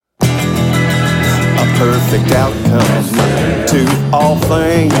perfect outcome to all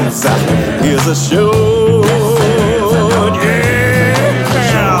things is assured.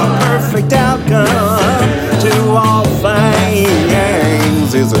 Yeah, perfect outcome to all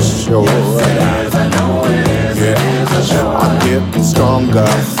things is assured. I'm getting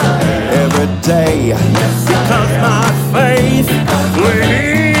stronger every day because my faith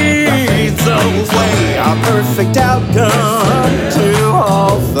leads the way. A perfect outcome to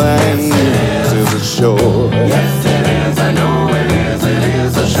all things is assured. Yes, it is, I know it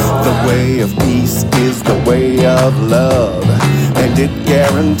is assured. The way of peace is the way of love, and it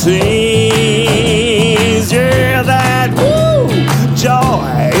guarantees, yeah, that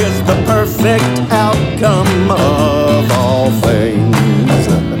joy is the perfect outcome of all things.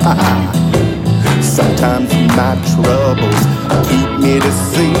 Sometimes my troubles keep me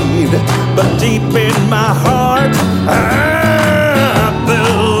deceived, but deep in my heart I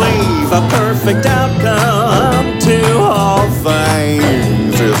believe a perfect outcome to all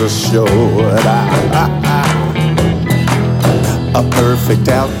things is assured. A perfect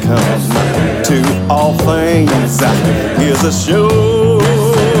outcome to all things is assured.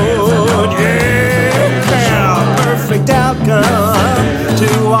 Yeah, a perfect outcome to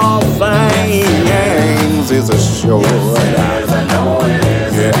all things is assured.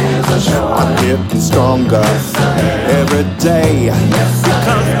 I'm getting stronger every day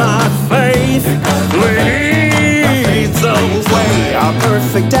because my faith leads the way. A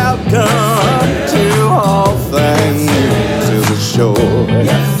perfect outcome to all things is assured.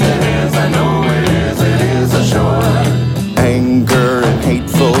 Yes, it is, I know it is assured. Anger and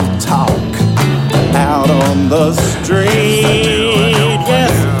hateful talk out on the street,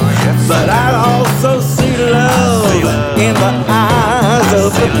 yes, but I also see love in the eyes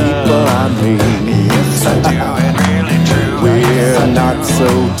of the people I meet. We're not so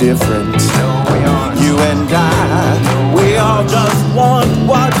different, you and I. We all just want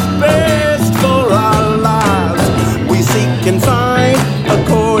what's best for our lives. We seek and find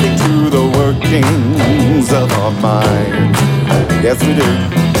according to the workings of our mind. Yes, we do.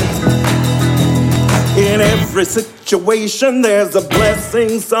 In every situation, there's a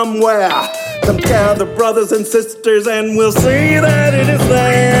blessing somewhere. Come gather, brothers and sisters, and we'll see that it is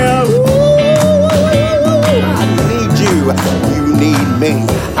there. Ooh, I need you, you need me.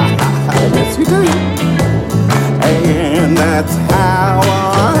 Yes, you do. And that's how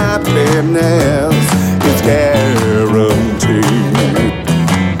our happiness is guaranteed.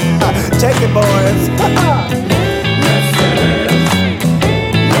 Take it, boys.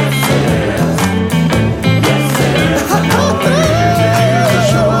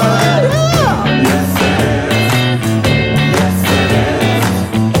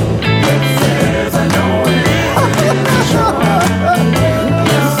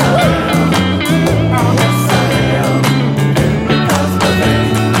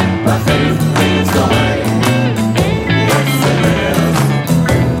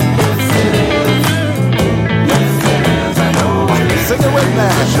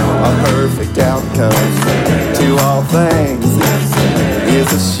 A perfect outcome to all things is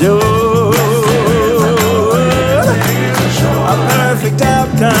assured. A perfect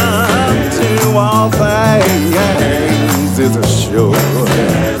outcome to all things is assured.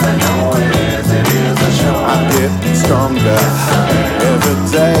 I'm getting stronger every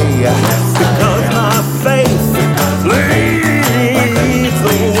day because my faith leads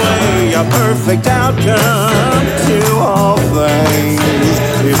the way. A perfect outcome to all things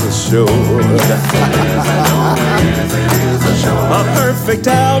is assured. A perfect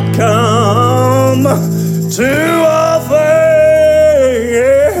outcome to all things,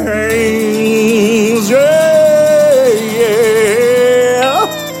 yeah,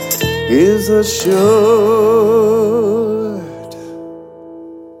 is assured.